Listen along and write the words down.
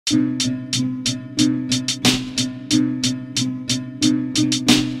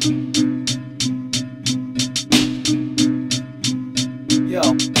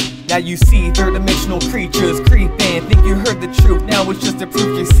Now you see third-dimensional creatures creeping. Think you heard the truth, now it's just a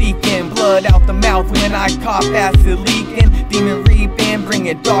proof you're seeking. Blood out the mouth when I cough, acid leaking. Demon reaping, bring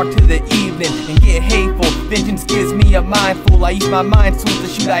it dark to the evening and get hateful. Vengeance gives me a mindful. I use my mind tools to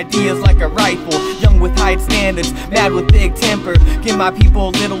shoot ideas like a rifle. Young with high standards, mad with big temper. Give my people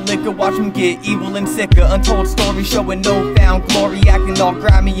a little liquor, watch them get evil and sicker. Untold stories showing no found glory, acting all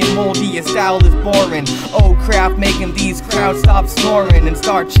grimy and moldy. Your style is boring. Old craft making these crowds stop snoring and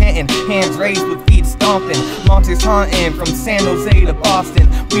start chanting. Hands raised with feet stomping. Monsters haunting from San Jose to Boston.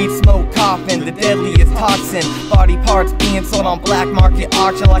 Weed smoke coughing, the deadliest toxin. Body parts being sold on black market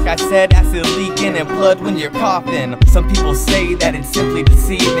auction. Like I said, acid leaking and blood when you're coughing. Some people say that it's simply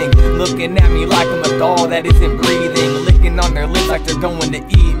deceiving, looking at me like I'm a doll that isn't breathing, licking on their lips like they're going to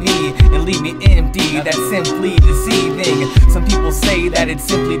eat me and leave me empty. That's simply deceiving. Some people say that it's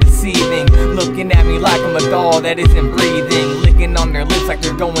simply deceiving, looking at me like I'm a doll that isn't breathing, licking on their lips like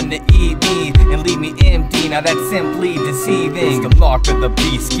they're going to eat me and leave me empty. Now that's simply deceiving. The mark of the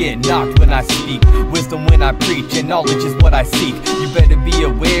beast, get knocked when I speak, wisdom when I preach, and knowledge is what I seek. You better be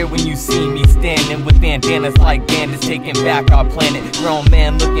aware when you see me standing with bandanas like bandits, taking back our planet. Grown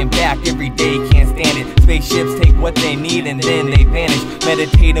man looking back every day, can't stand it. Spaceships take what they need and then they vanish.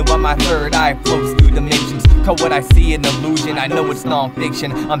 Meditating while my third eye floats through dimensions. Call what I see an illusion, I know it's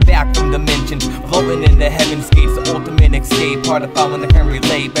non-fiction. I'm back from dimensions, floating in the heaven's gates. The ultimate escape, hard to find when I can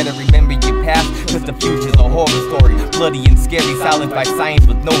relate. Better remember your past, cause the future's a horror story. Bloody and scary, silenced by science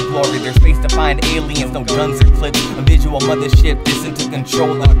with no glory. There's space to find aliens, no guns or clips. A visual mothership, distant to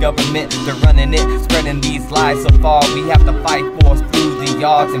control the government. They're running it, spreading these lies so far. We have to fight force through the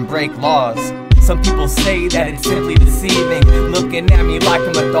odds and break laws. Some people say that it's simply deceiving, looking at me like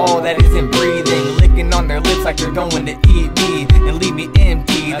I'm a doll that isn't breathing, licking on their lips like they're going to eat me and leave me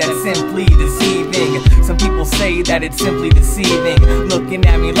empty. That's simply deceiving. Some people say that it's simply deceiving, looking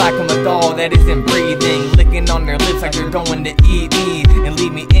at me like I'm a doll that isn't breathing, licking on their lips like they're going to eat me and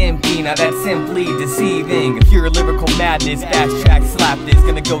leave me empty. Now that's simply deceiving. Pure lyrical madness, fast track slap this.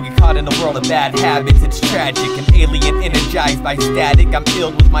 Gonna go get caught in a world of bad habits. It's tragic, an alien energized by static. I'm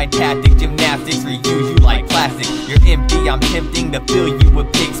filled with my tactic, gymnastics, reuse you like plastic. You're empty, I'm tempting to fill you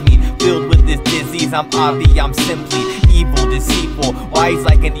with pigs meat. Filled with this disease, I'm obvious, I'm simply evil, deceitful, wise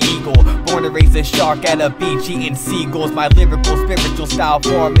like an eagle. Born to raise a shark at a beach, eating seagulls. My lyrical, spiritual style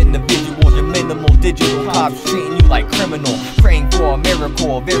form individual. Your minimal digital cops treating you like criminal. Praying for a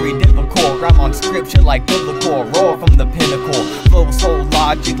miracle, very difficult. Rhyme on scripture like biblical, roar from the pinnacle. Flow so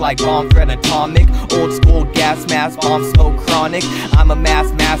logic like bomb threat atomic. Old school gas mask, bomb smoke chronic. I'm a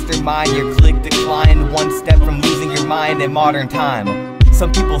mass mastermind, your click decline. One step from losing your mind in modern time.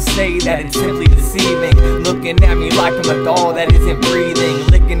 Some people say that it's simply deceiving, looking at me like I'm a doll that isn't breathing,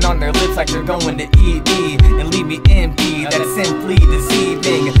 licking on their lips like they're going to eat me and leave me empty. That's simply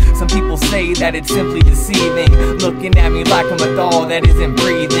deceiving. Some people say that it's simply deceiving, looking at me like I'm a doll that isn't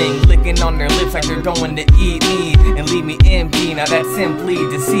breathing, licking on their lips like they're going to eat me and leave me empty. Now that's simply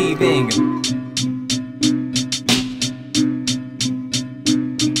deceiving.